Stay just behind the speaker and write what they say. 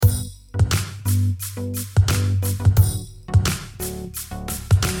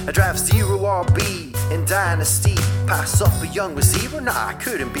I draft 0 RB in Dynasty. Pass up a young receiver? Nah,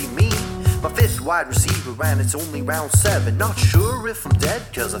 couldn't be me. My 5th wide receiver and it's only round 7. Not sure if I'm dead,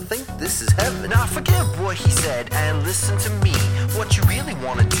 cause I think this is heaven. Now forget what he said and listen to me. What you really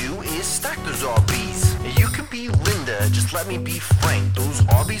wanna do is stack those RBs. You can be Linda, just let me be frank. Those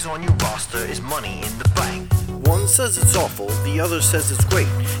RBs on your roster is money in the bank. One says it's awful, the other says it's great.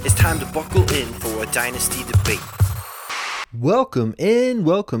 It's time to buckle in for a dynasty debate. Welcome in,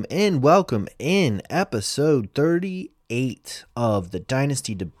 episode 38 of the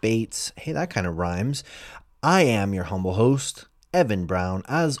Dynasty Debates. Hey, that kind of rhymes. I am your humble host, Evan Brown.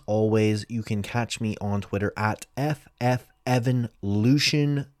 As always, you can catch me on Twitter at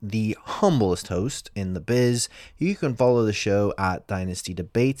FFEvanLucian, the humblest host in the biz. You can follow the show at Dynasty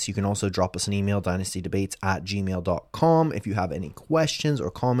Debates. You can also drop us an email, dynastydebates@gmail.com, if you have any questions or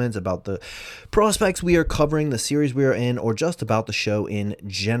comments about the prospects we are covering, the series we are in, or just about the show in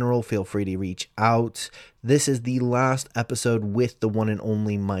general. Feel free to reach out. This is the last episode with the one and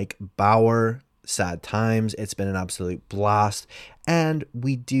only Mike Bauer. Sad times. It's been an absolute blast. And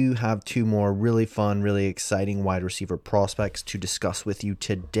we do have 2 more really fun, really exciting wide receiver prospects to discuss with you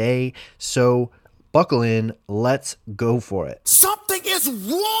today. So buckle in. Let's go for it. Something is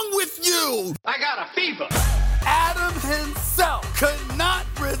wrong with you. I got a fever. Adam himself could not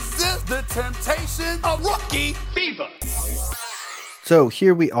resist the temptation of rookie Fever. So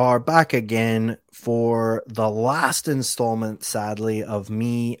here we are back again for the last installment, sadly, of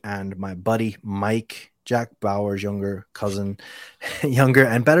me and my buddy Mike, Jack Bauer's younger cousin, younger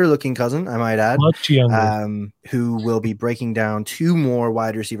and better looking cousin, I might add, much younger, who will be breaking down 2 more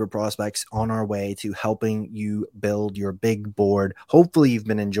wide receiver prospects on our way to helping you build your big board. Hopefully you've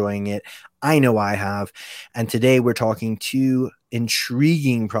been enjoying it. I know I have. And today we're talking 2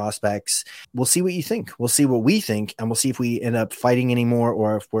 intriguing prospects. We'll see what you think. We'll see what we think, and we'll see if we end up fighting anymore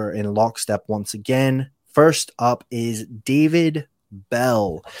or if we're in lockstep once again. First up is David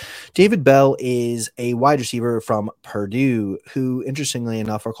Bell. David Bell is a wide receiver from Purdue who, interestingly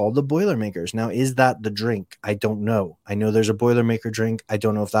enough, are called the Boilermakers. Now, is that the drink? I don't know. I know there's a Boilermaker drink. I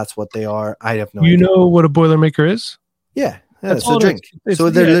don't know if that's what they are. I have no idea. You know what a Boilermaker is? Yeah, That's it's a all it drink. is. So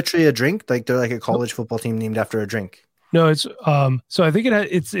they're Yeah. literally a drink? Like they're like a college football team named after a drink? No, it's so I think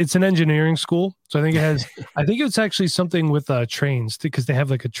it's an engineering school. So I think it has I think it's actually something with trains, because they have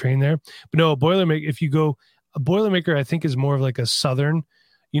like a train there. But no, a Boilermaker, a Boilermaker I think is more of like a southern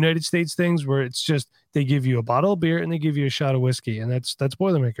United States things, where it's just they give you a bottle of beer and they give you a shot of whiskey, and that's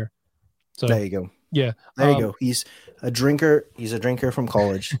Boilermaker. So There you go. yeah. There you go. He's a drinker. He's a drinker from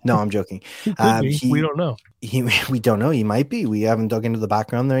college. No, I'm joking. He could be. We don't know. We don't know. He might be. We haven't dug into the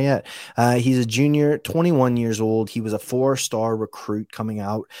background there yet. He's a junior, 21 years old. He was a 4-star recruit coming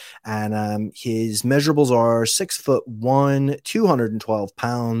out, and his measurables are 6'1", 212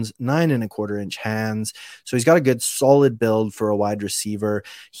 pounds, 9.25-inch hands. So he's got a good, solid build for a wide receiver.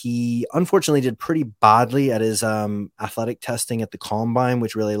 He unfortunately did pretty badly at his athletic testing at the combine,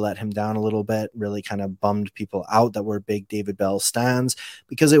 which really let him down a little bit. Really kind of bummed people out that were big David Bell stands,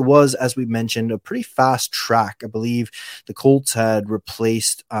 because it was, as we mentioned, a pretty fast track. I believe the Colts had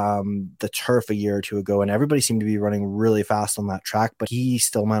replaced the turf a year or 2 ago, and everybody seemed to be running really fast on that track, but he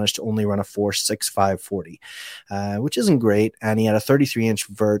still managed to only run a 4.65 40, which isn't great. And he had a 33-inch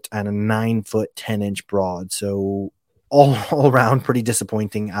vert and a 9-foot 10-inch broad. So all around pretty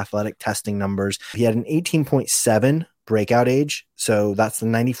disappointing athletic testing numbers. He had an 18.7 breakout age, so that's the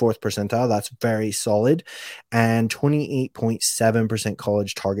 94th percentile. That's very solid. And 28.7%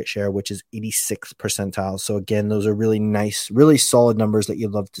 college target share, which is 86th percentile. So again, those are really nice, really solid numbers that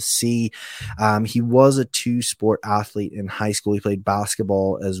you'd love to see. He was a 2-sport athlete in high school. He played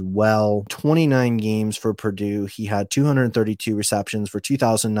basketball as well. 29 games for Purdue. He had 232 receptions for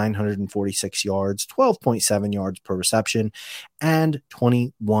 2,946 yards, 12.7 yards per reception, and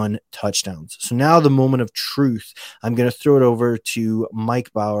 21 touchdowns. So now the moment of truth. I'm going to throw it over to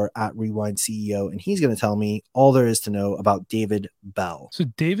Mike Bauer at Rewind CEO, and he's going to tell me all there is to know about David Bell. So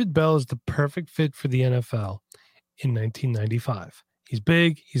David Bell is the perfect fit for the NFL in 1995. He's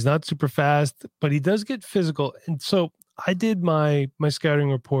big, he's not super fast, but he does get physical. And so I did my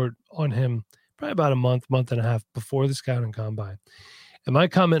scouting report on him probably about a month and a half before the scouting combine. And my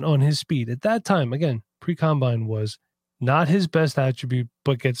comment on his speed at that time, again, pre-combine, was not his best attribute,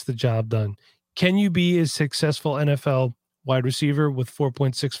 but gets the job done. Can you be a successful NFL wide receiver with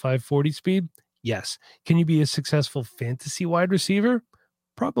 4.65 40 speed? Yes. Can you be a successful fantasy wide receiver?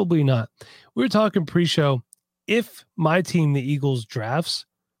 Probably not. We were talking pre-show. If my team, the Eagles, drafts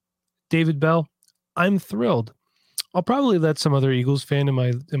David Bell, I'm thrilled. I'll probably let some other Eagles fan in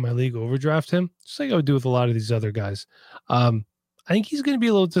my league overdraft him, just like I would do with a lot of these other guys. I think he's going to be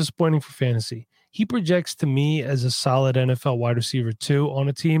a little disappointing for fantasy. He projects to me as a solid NFL wide receiver 2 on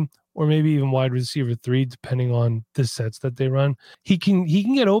a team, or maybe even wide receiver 3, depending on the sets that they run. He can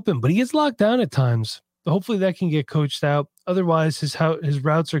get open, but he gets locked down at times. Hopefully that can get coached out. Otherwise, his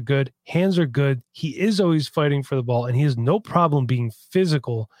routes are good. Hands are good. He is always fighting for the ball, and he has no problem being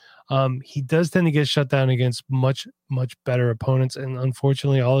physical. He does tend to get shut down against much, much better opponents, and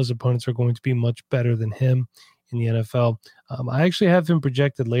unfortunately, all his opponents are going to be much better than him in the NFL. I actually have him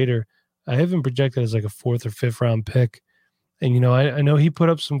projected later. I have him projected as like a 4th or 5th round pick. And, I know he put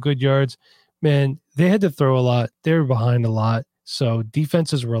up some good yards. Man, they had to throw a lot. They were behind a lot. So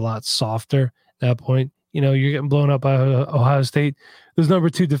defenses were a lot softer at that point. You're getting blown up by Ohio State. Those number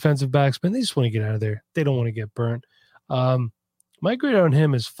 2 defensive backs, man, they just want to get out of there. They don't want to get burnt. My grade on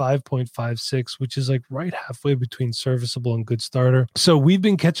him is 5.56, which is like right halfway between serviceable and good starter. So we've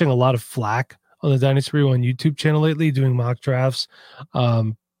been catching a lot of flack on the Dynasty Rewind YouTube channel lately, doing mock drafts,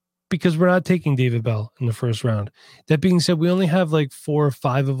 because we're not taking David Bell in the first round. That being said, we only have like 4 or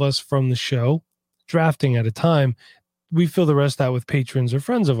 5 of us from the show drafting at a time. We fill the rest out with patrons or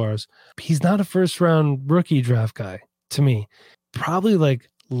friends of ours. He's not a first round rookie draft guy to me. Probably like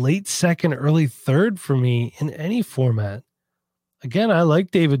late 2nd, early 3rd for me in any format. Again, I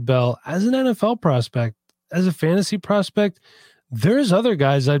like David Bell as an NFL prospect. As a fantasy prospect, there's other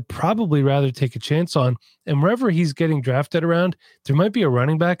guys I'd probably rather take a chance on. And wherever he's getting drafted around, there might be a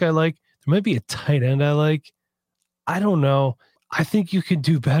running back I like. There might be a tight end I like. I don't know. I think you could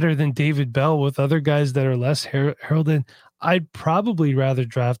do better than David Bell with other guys that are less heralded. I'd probably rather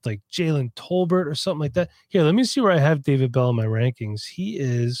draft like Jalen Tolbert or something like that. Here, let me see where I have David Bell in my rankings. He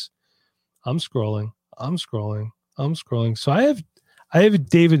is, I'm scrolling. So I have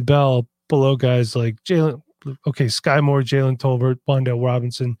David Bell below guys like Sky Moore, Jalen Tolbert, Wan'Dale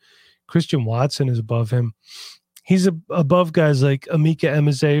Robinson. Christian Watson is above him. He's above guys like Emeka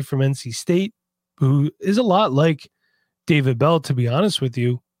Emezie from NC State, who is a lot like David Bell, to be honest with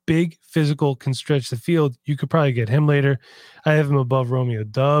you. Big, physical, can stretch the field. You could probably get him later. I have him above Romeo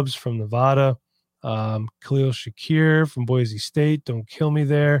Doubs from Nevada. Khalil Shakir from Boise State. Don't kill me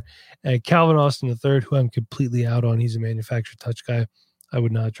there. And Calvin Austin III, who I'm completely out on. He's a manufactured touch guy. I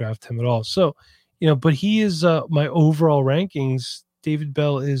would not draft him at all. So, but he is my overall rankings. David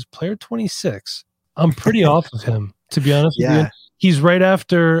Bell is player 26. I'm pretty off of him, to be honest with you. He's right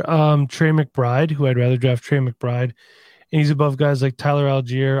after Trey McBride, who I'd rather draft Trey McBride. And he's above guys like Tyler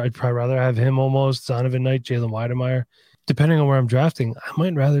Algier. I'd probably rather have him almost. Zonovan Knight, Jalen Weidemeyer. Depending on where I'm drafting, I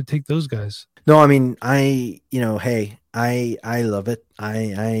might rather take those guys. No, I mean, I love it.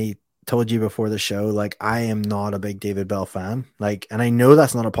 I told you before the show, like, I am not a big David Bell fan. Like, and I know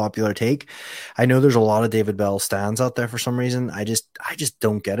that's not a popular take. I know there's a lot of David Bell stands out there for some reason. I just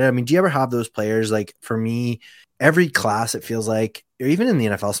don't get it. I mean, do you ever have those players? Like, for me, every class, it feels like, or even in the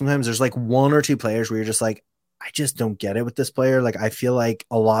NFL, sometimes there's like 1 or 2 players where you're just like, I just don't get it with this player. Like, I feel like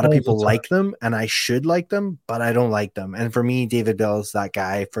a lot of people like them and I should like them, but I don't like them. And for me, David Bell is that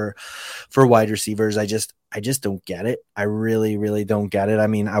guy for wide receivers. I just don't get it. I really, really don't get it. I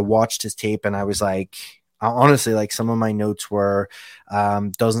mean, I watched his tape and I was like, honestly, like, some of my notes were,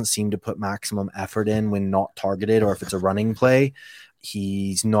 doesn't seem to put maximum effort in when not targeted, or if it's a running play.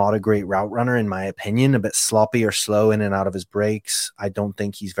 He's not a great route runner, in my opinion, a bit sloppy or slow in and out of his breaks. I don't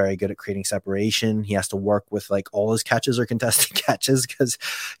think he's very good at creating separation. He has to work with, like, all his catches are contested catches because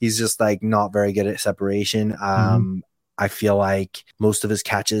he's just, like, not very good at separation. I feel like most of his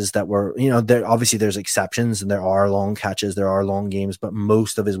catches that were, there obviously there's exceptions and there are long catches, there are long games, but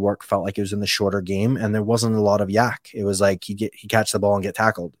most of his work felt like it was in the shorter game and there wasn't a lot of yak. It was like he'd catch the ball and get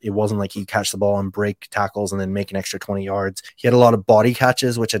tackled. It wasn't like he'd catch the ball and break tackles and then make an extra 20 yards. He had a lot of body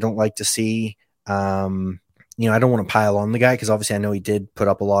catches, which I don't like to see. I don't want to pile on the guy because obviously I know he did put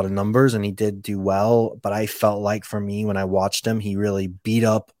up a lot of numbers and he did do well, but I felt like for me when I watched him, he really beat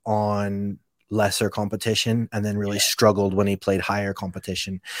up on lesser competition and then really struggled when he played higher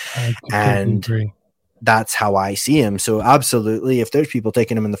competition. And that's how I see him. So absolutely, if there's people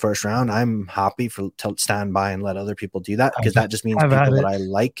taking him in the first round, I'm happy to stand by and let other people do that, because that just means people that I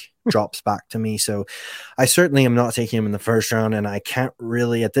like drops back to me. So I certainly am not taking him in the first round, and I can't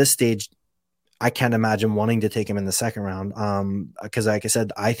really at this stage, I can't imagine wanting to take him in the second round. Because like I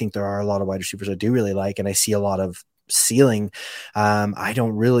said, I think there are a lot of wide receivers I do really like, and I see a lot of ceiling. I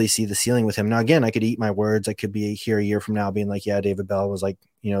don't really see the ceiling with him. Now, again, I could eat my words. I could be here a year from now being like, yeah, David Bell was like,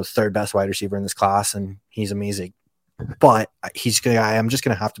 3rd best wide receiver in this class and he's amazing. But he's a guy I'm just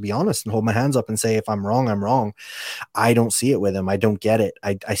going to have to be honest and hold my hands up and say, if I'm wrong, I'm wrong. I don't see it with him. I don't get it.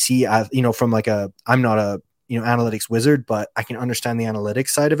 I see, from like I'm not a analytics wizard, but I can understand the analytics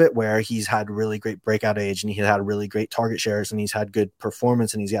side of it, where he's had really great breakout age and he had really great target shares and he's had good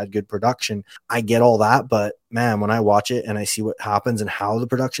performance and he's had good production. I get all that, but man, when I watch it and I see what happens and how the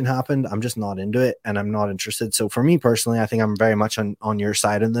production happened, I'm just not into it and I'm not interested. So for me personally, I think I'm very much on your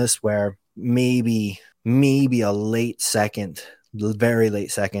side in this, where maybe a late second, very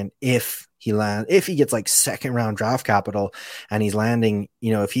late second, if he gets like second round draft capital and he's landing,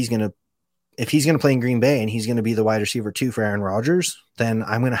 if he's going to play in Green Bay and he's going to be the wide receiver 2 for Aaron Rodgers, then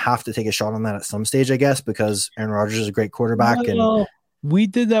I'm going to have to take a shot on that at some stage, I guess, because Aaron Rodgers is a great quarterback. And we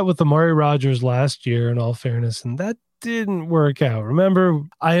did that with Amari Rodgers last year, in all fairness, and that didn't work out. Remember,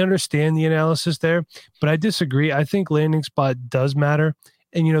 I understand the analysis there, but I disagree. I think landing spot does matter.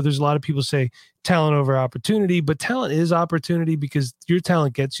 And, there's a lot of people say talent over opportunity, but talent is opportunity because your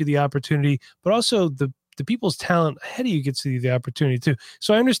talent gets you the opportunity, but also the people's talent ahead of you gets you the opportunity too.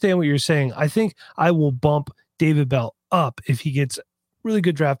 So I understand what you're saying. I think I will bump David Bell up if he gets really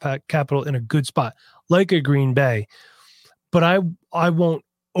good draft capital in a good spot, like a Green Bay, but I won't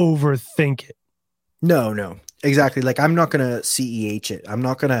overthink it. No, exactly. Like, I'm not going to CEH it. I'm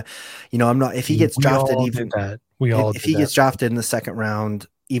not going to, if he gets drafted, if he gets drafted in the second round,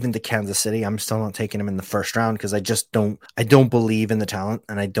 even to Kansas City, I'm still not taking him in the first round because I don't believe in the talent.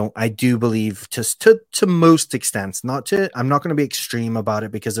 And I do believe to most extents, I'm not going to be extreme about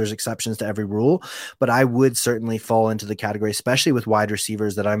it because there's exceptions to every rule, but I would certainly fall into the category, especially with wide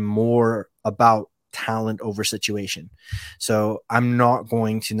receivers, that I'm more about talent over situation. So I'm not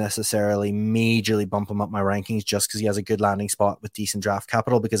going to necessarily majorly bump him up my rankings just because he has a good landing spot with decent draft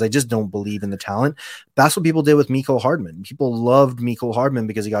capital, because I just don't believe in the talent. That's what people did with Mecole Hardman. People loved Mecole Hardman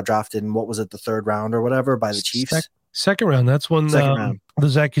because he got drafted in, what was it, the third round or whatever by the Chiefs? Second round. That's when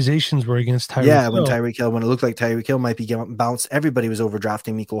those accusations were against Tyreek Hill. When Tyreek Hill, when it looked like Tyreek Hill might be getting bounced, everybody was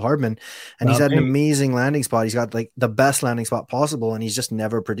overdrafting Mecole Hardman, and he's had an amazing landing spot. He's got like the best landing spot possible, and he's just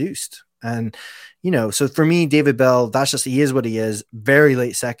never produced. And so for me, David Bell, he is what he is. Very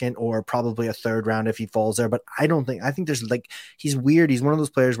late second or probably a third round if he falls there. But I think there's he's weird. He's one of those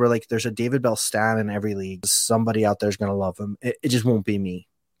players where there's a David Bell stan in every league. Somebody out there is going to love him. It just won't be me.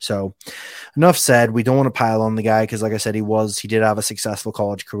 So enough said. We don't want to pile on the guy because, like I said, he did have a successful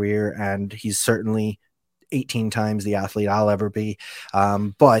college career, and he's certainly 18 times the athlete I'll ever be.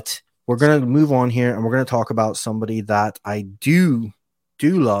 But we're going to move on here, and we're going to talk about somebody that I do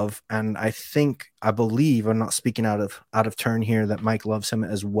love, and I believe I'm not speaking out of turn here, that Mike loves him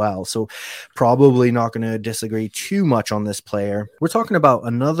as well. So probably not going to disagree too much on this player. We're talking about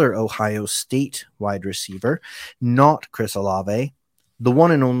another Ohio State wide receiver, not Chris Olave, the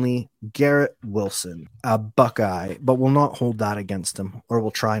one and only Garrett Wilson, a Buckeye, but we'll not hold that against him, or we'll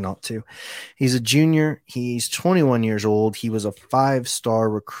try not to. He's a junior. He's 21 years old. He was a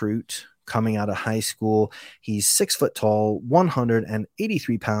 5-star recruit coming out of high school. He's 6 foot tall,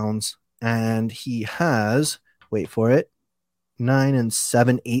 183 pounds, and he has, wait for it, 9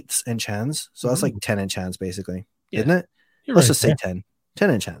 7/8 inch hands. So that's like 10 inch hands, basically, isn't it? Let's just say 10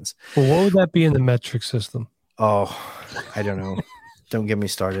 inch hands. Well, what would that be in the metric system? Oh, I don't know. Don't get me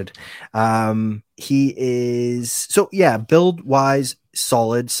started. He is build wise,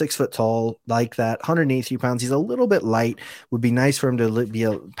 solid, 6 foot tall, like that, 183 pounds. He's a little bit light. Would be nice for him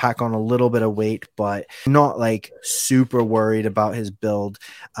to pack on a little bit of weight, but not like super worried about his build.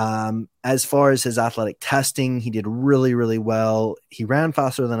 As far as his athletic testing, he did really, really well. He ran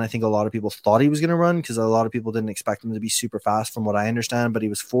faster than I think a lot of people thought he was going to run, because a lot of people didn't expect him to be super fast from what I understand, but he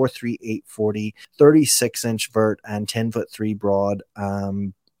was 4.3, 840, 36 inch vert and 10'3" broad.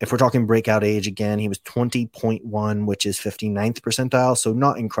 If we're talking breakout age, again, he was 20.1, which is 59th percentile, so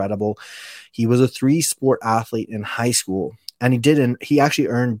not incredible. He was a 3-sport athlete in high school, and he actually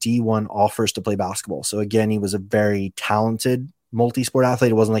earned D1 offers to play basketball. So again, he was a very talented multi-sport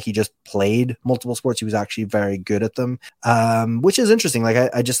athlete. It wasn't like he just played multiple sports. He was actually very good at them, which is interesting.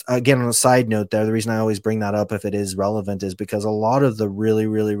 Like I just, again, on a side note there, the reason I always bring that up if it is relevant is because a lot of the really,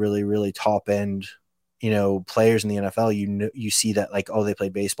 really, really, really top end players in the NFL, you see that they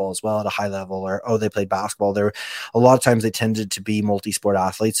played baseball as well at a high level, or they played basketball. There, a lot of times they tended to be multi-sport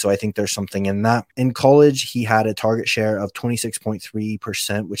athletes. So I think there's something in that. In college, he had a target share of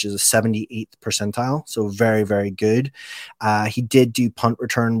 26.3%, which is a 78th percentile. So very, very good. He did do punt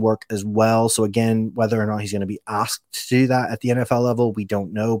return work as well. So again, whether or not he's going to be asked to do that at the NFL level, we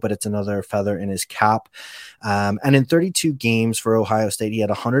don't know, but it's another feather in his cap. And in 32 games for Ohio State, he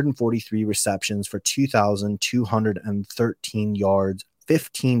had 143 receptions for 2,213 yards,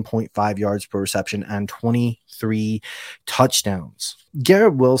 15.5 yards per reception, and 23 touchdowns.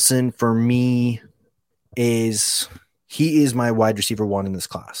 Garrett Wilson, for me, he's he is my wide receiver 1 in this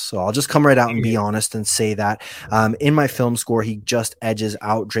class. So I'll just come right out and be honest and say that. In my film score, he just edges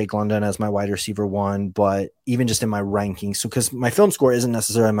out Drake London as my wide receiver 1, but even just in my rankings. So because my film score isn't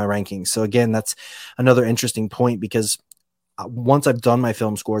necessarily my rankings. So again, that's another interesting point, because once I've done my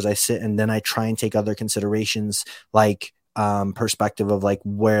film scores, I sit and then I try and take other considerations, like perspective of like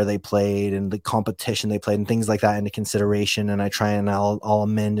where they played and the competition they played and things like that into consideration. And I try and I'll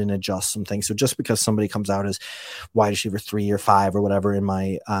amend and adjust some things. So just because somebody comes out as wide receiver 3 or 5 or whatever in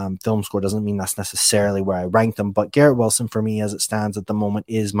my film score doesn't mean that's necessarily where I rank them. But Garrett Wilson, for me, as it stands at the moment,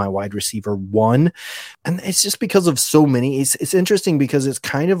 is my wide receiver 1. And it's just because of so many. It's interesting because it's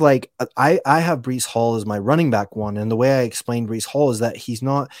kind of like I have Breece Hall as my running back 1. And the way I explained Breece Hall is that he's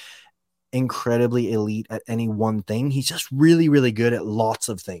not incredibly elite at any one thing. He's just really, really good at lots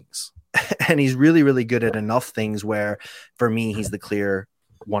of things. And he's really, really good at enough things where, for me, he's the clear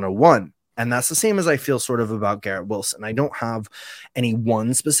 101. And that's the same as I feel sort of about Garrett Wilson. I don't have any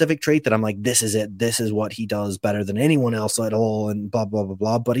one specific trait that I'm like, this is it. This is what he does better than anyone else at all, and blah, blah, blah,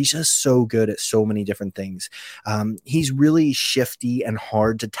 blah. But he's just so good at so many different things. He's really shifty and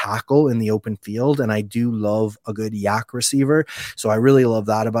hard to tackle in the open field. And I do love a good yak receiver. So I really love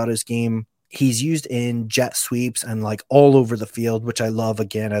that about his game. He's used in jet sweeps and like all over the field, which I love.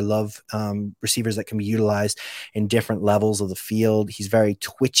 Again, I love receivers that can be utilized in different levels of the field. He's very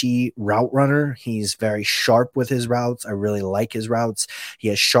twitchy route runner. He's very sharp with his routes. I really like his routes. He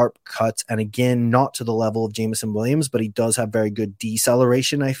has sharp cuts. And again, not to the level of Jameson Williams, but he does have very good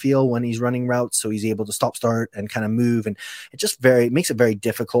deceleration, I feel, when he's running routes. So he's able to stop, start, and kind of move. And it makes it very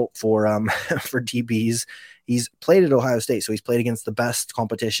difficult for for DBs. He's played at Ohio State, so he's played against the best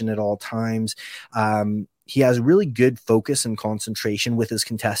competition at all times. He has really good focus and concentration with his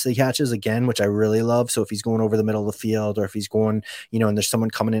contested catches, again, which I really love. So if he's going over the middle of the field, or if he's going, and there's someone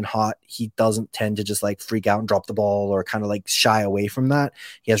coming in hot, he doesn't tend to just like freak out and drop the ball or kind of like shy away from that.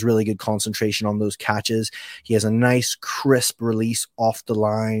 He has really good concentration on those catches. He has a nice crisp release off the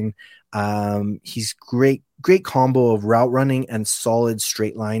line. He's great combo of route running and solid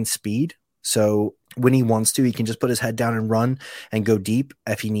straight line speed. So when he wants to, he can just put his head down and run and go deep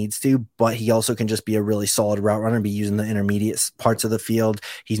if he needs to, but he also can just be a really solid route runner, be using the intermediate parts of the field.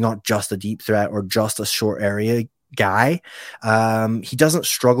 He's not just a deep threat or just a short area guy. He doesn't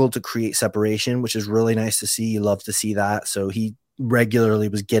struggle to create separation, which is really nice to see. You love to see that. So he regularly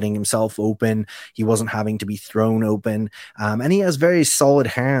was getting himself open. He wasn't having to be thrown open. And he has very solid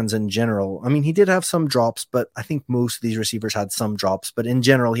hands in general. I mean, he did have some drops, but I think most of these receivers had some drops, but in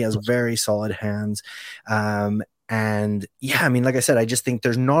general, he has very solid hands. And yeah, I mean, like I said, I just think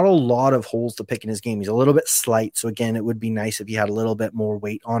there's not a lot of holes to pick in his game. He's a little bit slight. So again, it would be nice if he had a little bit more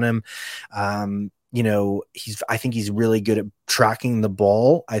weight on him. I think he's really good at tracking the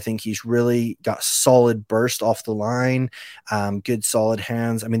ball. I think he's really got solid burst off the line, good solid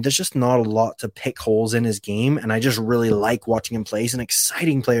hands. I mean, there's just not a lot to pick holes in his game. And I just really like watching him play. He's an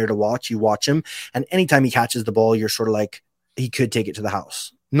exciting player to watch. You watch him, and anytime he catches the ball, you're sort of like, he could take it to the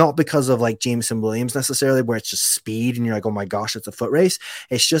house. Not because of like Jameson Williams necessarily, where it's just speed and you're like, oh my gosh, it's a foot race.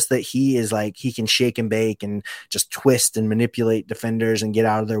 It's just that he is like, he can shake and bake and just twist and manipulate defenders and get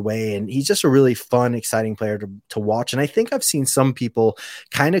out of their way. And he's just a really fun, exciting player to watch. And I think I've seen some people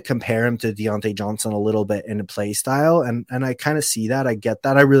kind of compare him to Deontay Johnson a little bit in a play style. And I kind of see that. I get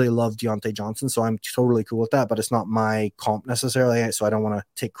that. I really love Deontay Johnson, so I'm totally cool with that, but it's not my comp necessarily. So I don't want to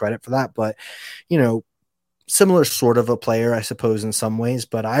take credit for that, but similar sort of a player, I suppose, in some ways,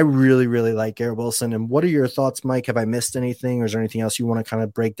 but I really, really like Garrett Wilson. And what are your thoughts, Mike? Have I missed anything, or is there anything else you want to kind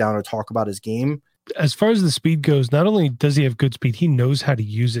of break down or talk about his game? As far as the speed goes, not only does he have good speed, he knows how to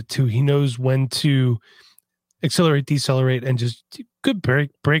use it too. He knows when to accelerate, decelerate, and just good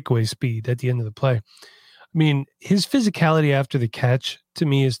breakaway speed at the end of the play. I mean, his physicality after the catch to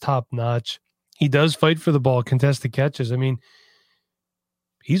me is top notch. He does fight for the ball, contested catches. I mean,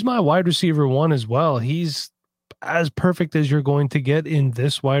 he's my wide receiver 1 as well. He's as perfect as you're going to get in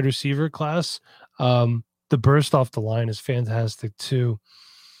this wide receiver class. The burst off the line is fantastic too.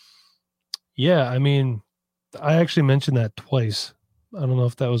 Yeah, I mean, I actually mentioned that twice. I don't know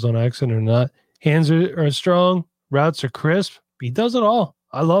if that was on accident or not. Hands are strong, routes are crisp. He does it all.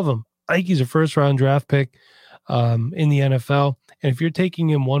 I love him. I think he's a first-round draft pick in the NFL. And if you're taking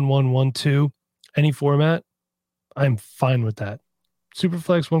him 1-1, 1-2, any format, I'm fine with that.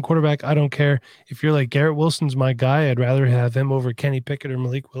 Superflex, one quarterback, I don't care. If you're like, Garrett Wilson's my guy, I'd rather have him over Kenny Pickett or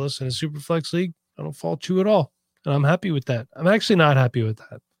Malik Willis in a Superflex league, I don't fault you at all. And I'm happy with that. I'm actually not happy with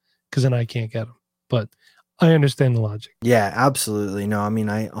that because then I can't get him. But I understand the logic. Yeah, absolutely. No, I mean,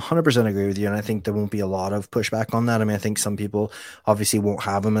 I 100% agree with you. And I think there won't be a lot of pushback on that. I mean, I think some people obviously won't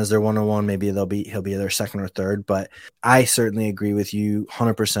have him as their 101. Maybe he'll be their second or third, but I certainly agree with you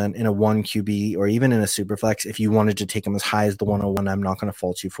 100% in a 1 QB or even in a super flex. If you wanted to take him as high as the 101, I'm not going to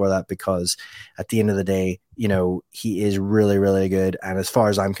fault you for that, because at the end of the day, you know, he is really, really good. And as far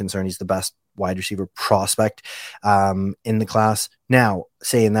as I'm concerned, he's the best wide receiver prospect in the class. Now,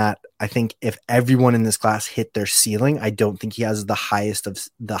 saying that, I think if everyone in this class hit their ceiling, I don't think he has the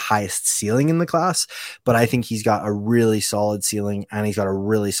highest ceiling in the class, but I think he's got a really solid ceiling and he's got a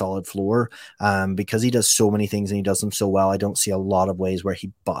really solid floor because he does so many things and he does them so well. I don't see a lot of ways where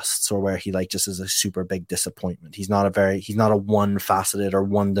he busts or where he like just is a super big disappointment. He's not a one faceted or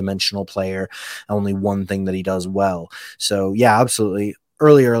one dimensional player, only one thing that he does well. So yeah, absolutely.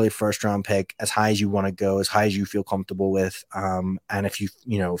 Early first round pick, as high as you want to go, as high as you feel comfortable with. And if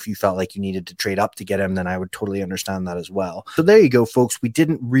you felt like you needed to trade up to get him, then I would totally understand that as well. So there you go, folks. We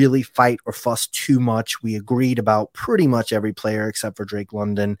didn't really fight or fuss too much. We agreed about pretty much every player except for Drake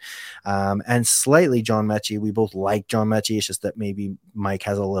London and slightly John Mechie. We both like John Mechie. It's just that maybe Mike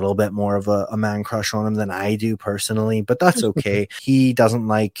has a little bit more of a man crush on him than I do personally, but that's okay. He doesn't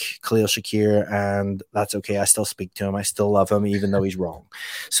like Khalil Shakir, and that's okay. I still speak to him. I still love him, even though he's wrong.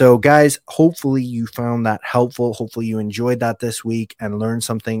 So guys, hopefully you found that helpful. Hopefully you enjoyed that this week and learned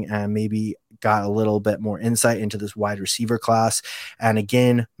something and maybe got a little bit more insight into this wide receiver class. And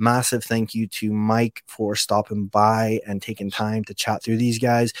again, massive thank you to Mike for stopping by and taking time to chat through these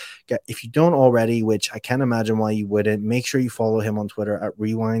guys. If you don't already, which I can't imagine why you wouldn't, make sure you follow him on Twitter at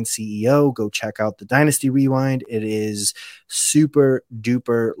Rewind CEO. Go check out the Dynasty Rewind. It is super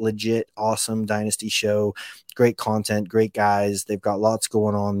duper legit, awesome Dynasty show. Great content, great guys. They've got lots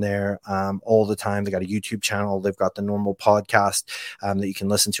going on there all the time. They got a YouTube channel. They've got the normal podcast that you can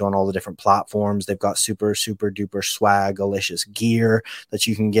listen to on all the different platforms. They've got super duper swag-alicious gear that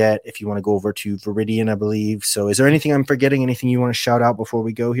you can get if you want to go over to Viridian, I believe. So is there anything I'm forgetting? Anything you want to shout out before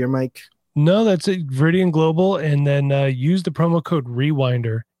we go here, Mike? No, that's it. Viridian Global. And then use the promo code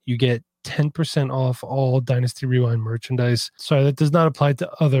Rewinder. You get 10% off all Dynasty Rewind merchandise. Sorry, that does not apply to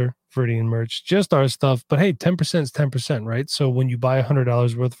other Viridian merch, just our stuff. But hey, 10% is 10%, right? So when you buy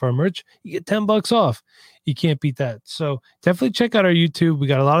 $100 worth of our merch, you get $10 off. You can't beat that. So definitely check out our YouTube. We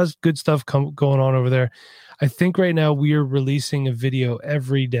got a lot of good stuff going on over there. I think right now we are releasing a video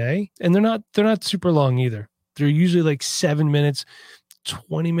every day, and they're not super long either. They're usually like 7 minutes,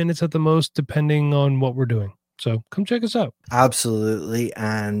 20 minutes at the most, depending on what we're doing. So come check us out. Absolutely.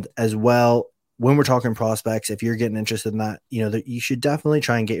 And as well, when we're talking prospects, if you're getting interested in that, you should definitely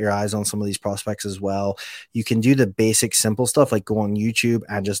try and get your eyes on some of these prospects as well. You can do the basic simple stuff like go on YouTube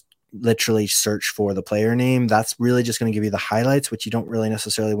and just literally search for the player name. That's really just going to give you the highlights, which you don't really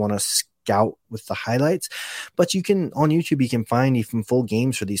necessarily want to scout with the highlights. But you can, on YouTube, you can find even full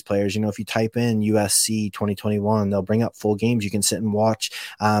games for these players. If you type in USC 2021, they'll bring up full games you can sit and watch.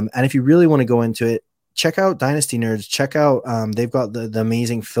 And if you really want to go into it, check out Dynasty Nerds. Check out, they've got the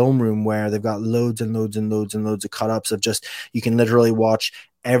amazing film room where they've got loads and loads and loads and loads of cut-ups of just, you can literally watch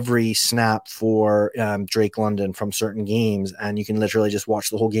every snap for Drake London from certain games, and you can literally just watch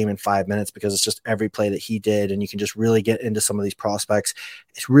the whole game in 5 minutes because it's just every play that he did, and you can just really get into some of these prospects.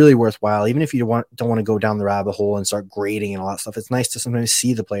 It's really worthwhile, even if you don't want to go down the rabbit hole and start grading and all that stuff. It's nice to sometimes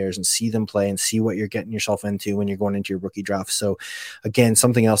see the players and see them play and see what you're getting yourself into when you're going into your rookie draft. So again,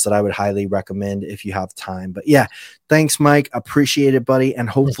 something else that I would highly recommend if you have time. But yeah, thanks, Mike. Appreciate it, buddy. And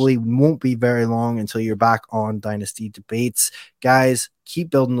hopefully won't be very long until you're back on Dynasty Debates. Guys, keep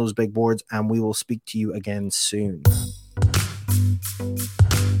building those big boards, and we will speak to you again soon.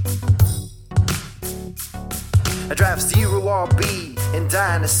 I draft 0 RB in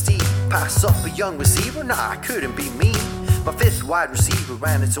Dynasty. Pass up a young receiver? Nah, couldn't be me. My 5th wide receiver,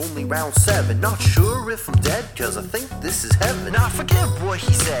 and it's only round 7. Not sure if I'm dead, cause I think this is heaven. Now forget what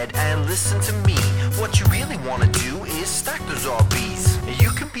he said and listen to me. What you really wanna do is stack those RBs. You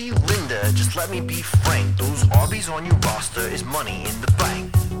can be Linda, just let me be frank. Those RBs on your roster is money in the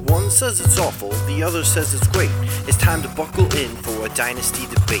bank. One says it's awful, the other says it's great. It's time to buckle in for a Dynasty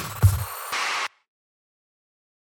debate.